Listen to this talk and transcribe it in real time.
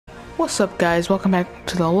What's up, guys? Welcome back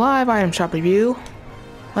to the live item shop review.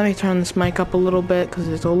 Let me turn this mic up a little bit because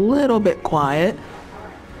it's a little bit quiet.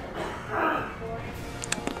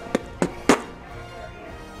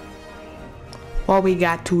 What we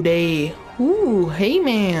got today? Ooh, hey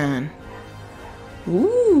man.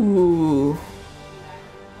 Ooh,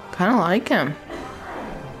 kind of like him.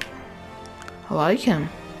 I like him.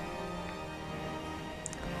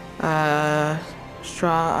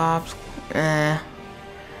 Straw Ops.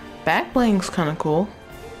 Back bling's kind of cool.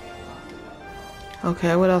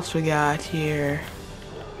 Okay, what else we got here?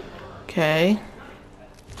 Okay.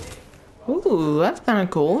 Ooh, that's kind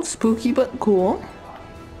of cool. Spooky but cool.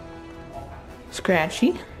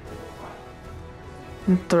 Scratchy.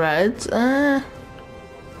 And threads.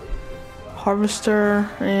 Harvester.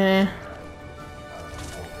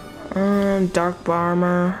 Dark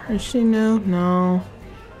Bomber. Is she new? No.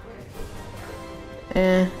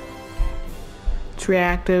 It's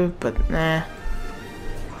reactive, but nah.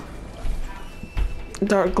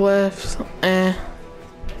 Dark Glyphs,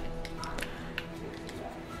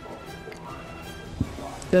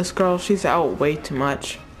 This girl, she's out way too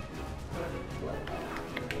much.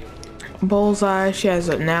 Bullseye, she has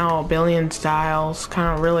now a billion styles.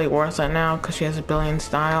 Kind of really worth it now because she has a billion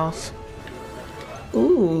styles.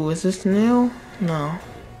 Ooh, is this new? No.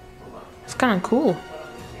 It's kind of cool.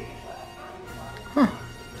 Huh.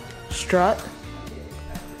 Strut.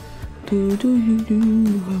 Do do do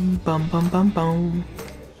do bum bum bum bum.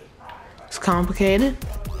 It's complicated.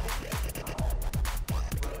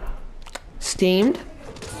 Steamed.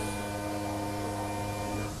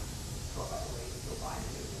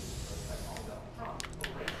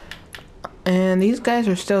 And these guys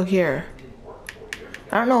are still here.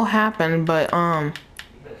 I don't know what happened, but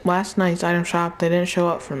last night's item shop they didn't show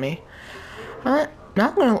up for me. Not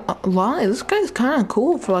gonna lie, this guy's kind of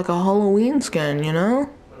cool for like a Halloween skin, you know?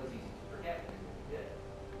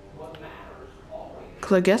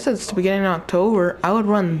 Cause I guess it's the beginning of October. I would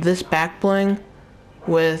run this back bling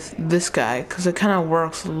with this guy, cause it kind of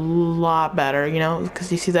works a lot better, you know?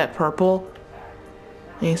 Cause you see that purple,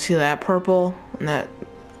 and you see that purple, and that.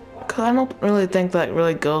 Cause I don't really think that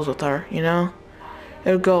really goes with her, you know?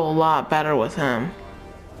 It would go a lot better with him.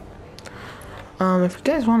 If you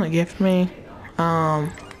guys want to gift me,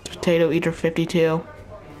 Potato Eater 52,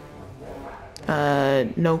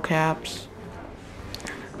 no caps,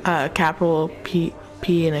 capital P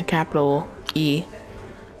and a capital E,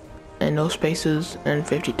 and no spaces, and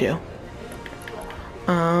 52.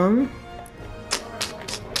 I'm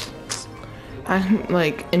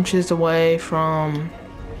like inches away from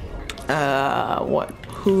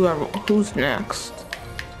who's next?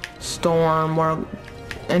 Storm. We're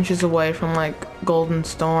inches away from like Golden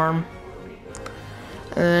Storm,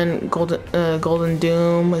 and then Golden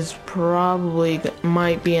Doom is probably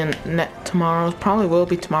might be in net tomorrow. Probably will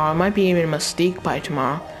be tomorrow. It might be even Mystique by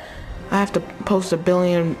tomorrow. I have to post 1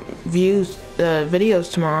 billion views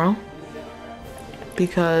videos tomorrow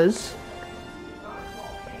because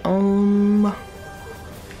there's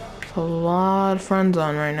a lot of friends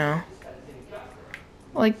on right now.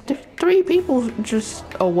 Like 3 people just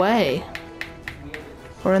away.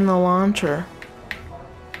 Or in the launcher.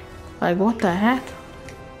 Like what the heck?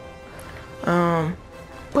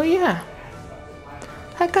 But yeah.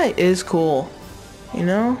 That guy is cool. You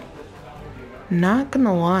know? Not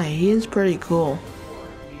gonna lie, he is pretty cool.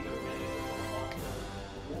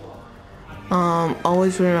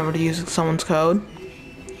 Always remember to use someone's code.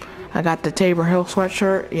 I got the Tabor Hill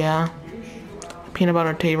sweatshirt, yeah. Peanut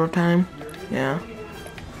butter Tabor time, yeah.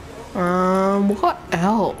 What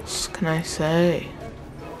else can I say?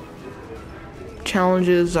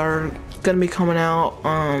 Challenges are gonna be coming out,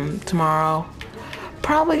 tomorrow.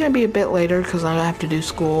 Probably gonna be a bit later because I have to do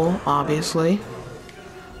school, obviously.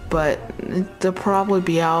 But they'll probably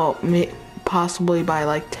be out possibly by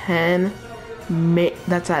like 10.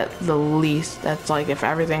 That's at the least. That's like if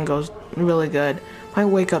everything goes really good. I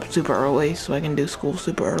wake up super early so I can do school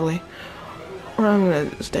super early. Or I'm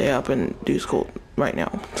gonna stay up and do school right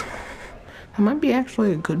now. That might be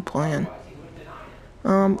actually a good plan.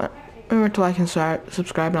 Remember to like and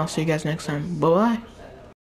subscribe, and I'll see you guys next time. Bye bye.